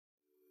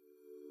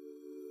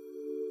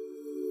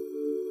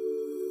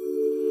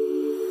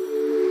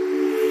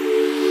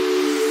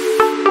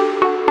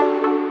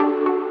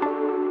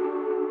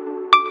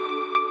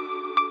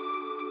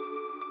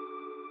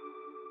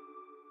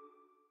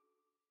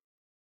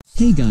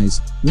Hey guys,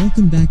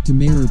 welcome back to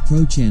Mirror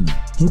Pro channel.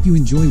 Hope you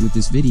enjoy with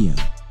this video.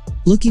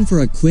 Looking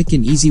for a quick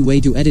and easy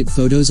way to edit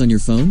photos on your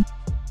phone?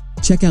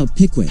 Check out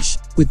PicWish.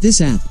 With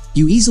this app,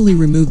 you easily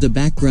remove the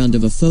background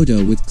of a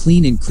photo with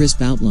clean and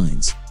crisp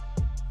outlines.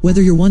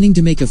 Whether you're wanting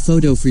to make a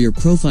photo for your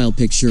profile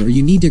picture or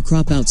you need to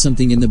crop out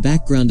something in the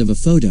background of a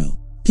photo,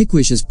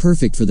 PicWish is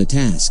perfect for the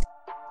task.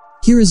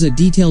 Here is a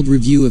detailed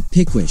review of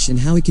PicWish and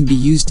how it can be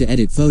used to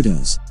edit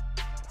photos.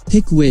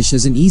 PicWish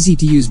is an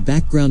easy-to-use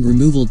background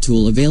removal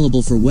tool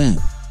available for web,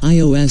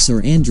 iOS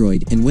or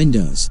Android, and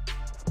Windows.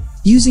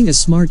 Using a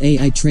smart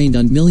AI trained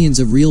on millions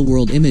of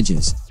real-world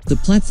images, the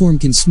platform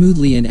can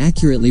smoothly and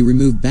accurately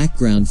remove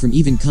background from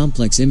even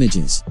complex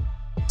images.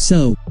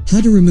 So,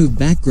 how to remove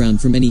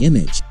background from any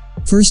image?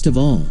 First of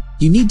all,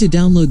 you need to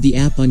download the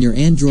app on your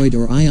Android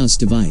or iOS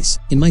device.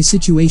 In my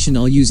situation,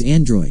 I'll use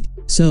Android.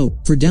 So,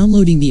 for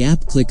downloading the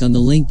app, click on the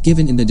link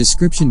given in the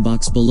description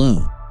box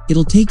below.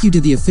 It'll take you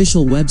to the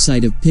official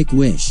website of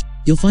PicWish.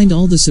 You'll find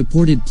all the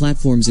supported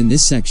platforms in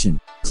this section.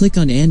 Click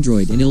on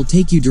Android and it'll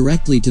take you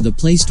directly to the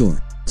Play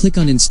Store. Click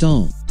on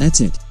Install.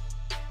 That's it.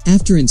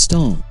 After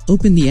install,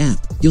 open the app.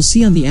 You'll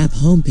see on the app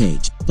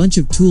homepage a bunch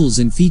of tools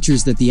and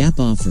features that the app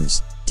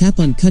offers. Tap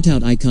on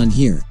cutout icon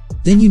here.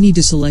 Then you need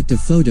to select a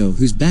photo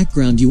whose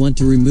background you want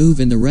to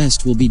remove, and the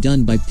rest will be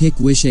done by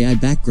PicWish AI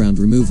Background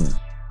Remover.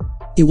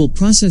 It will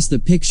process the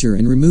picture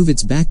and remove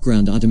its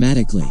background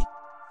automatically.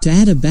 To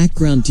add a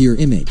background to your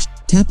image,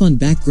 tap on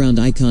background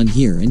icon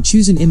here and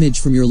choose an image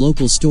from your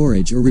local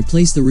storage or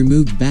replace the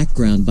removed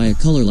background by a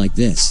color like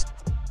this.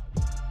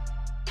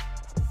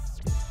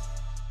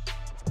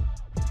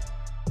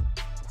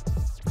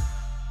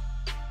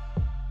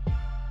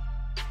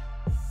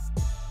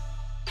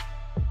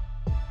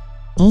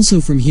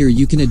 Also from here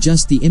you can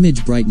adjust the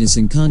image brightness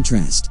and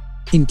contrast,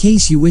 in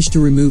case you wish to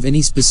remove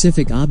any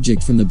specific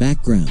object from the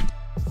background.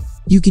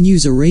 You can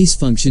use erase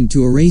function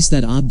to erase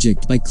that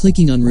object by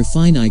clicking on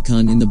refine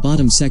icon in the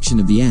bottom section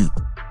of the app.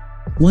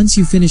 Once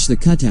you finish the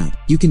cutout,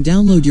 you can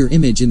download your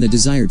image in the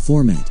desired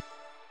format.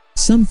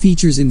 Some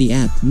features in the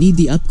app need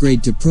the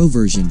upgrade to Pro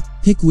version.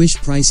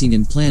 PicWish pricing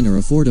and plan are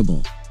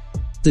affordable.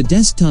 The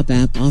desktop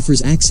app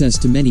offers access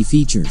to many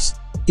features.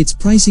 Its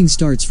pricing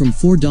starts from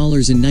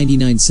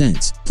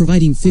 $4.99,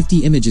 providing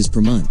 50 images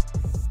per month.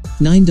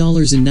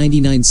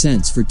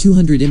 $9.99 for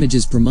 200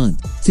 images per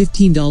month,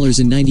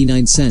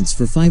 $15.99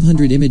 for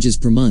 500 images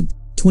per month,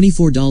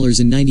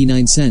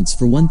 $24.99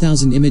 for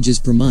 1,000 images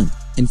per month,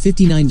 and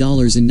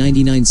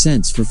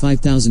 $59.99 for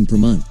 5,000 per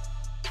month.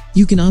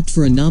 You can opt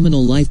for a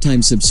nominal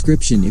lifetime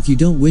subscription if you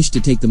don't wish to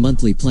take the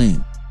monthly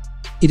plan.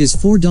 It is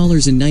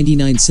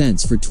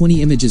 $4.99 for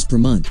 20 images per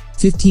month,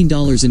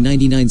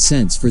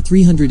 $15.99 for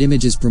 300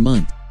 images per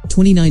month,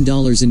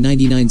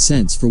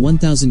 $29.99 for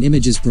 1,000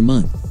 images per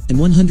month, and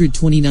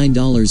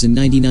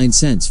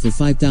 $129.99 for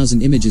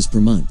 5,000 images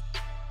per month.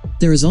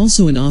 There is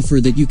also an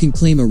offer that you can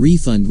claim a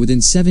refund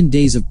within 7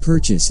 days of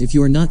purchase if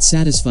you are not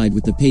satisfied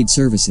with the paid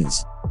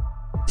services.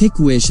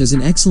 PicWish is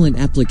an excellent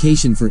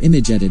application for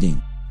image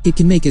editing. It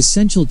can make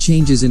essential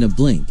changes in a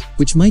blink,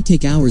 which might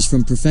take hours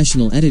from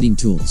professional editing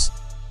tools.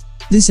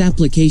 This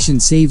application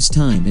saves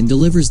time and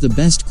delivers the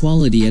best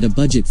quality at a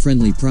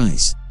budget-friendly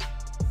price.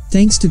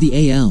 Thanks to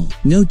the AL,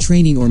 no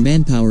training or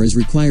manpower is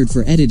required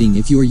for editing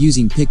if you are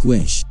using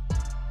PicWish.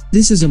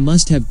 This is a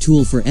must-have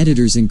tool for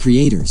editors and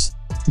creators.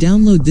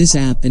 Download this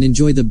app and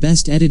enjoy the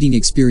best editing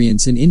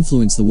experience and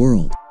influence the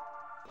world.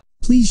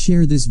 Please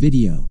share this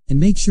video, and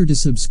make sure to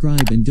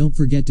subscribe and don't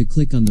forget to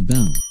click on the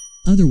bell.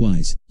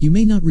 Otherwise, you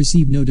may not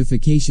receive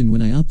notification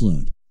when I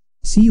upload.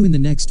 See you in the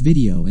next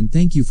video and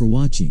thank you for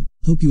watching.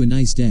 Hope you a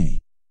nice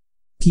day.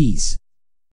 Peace.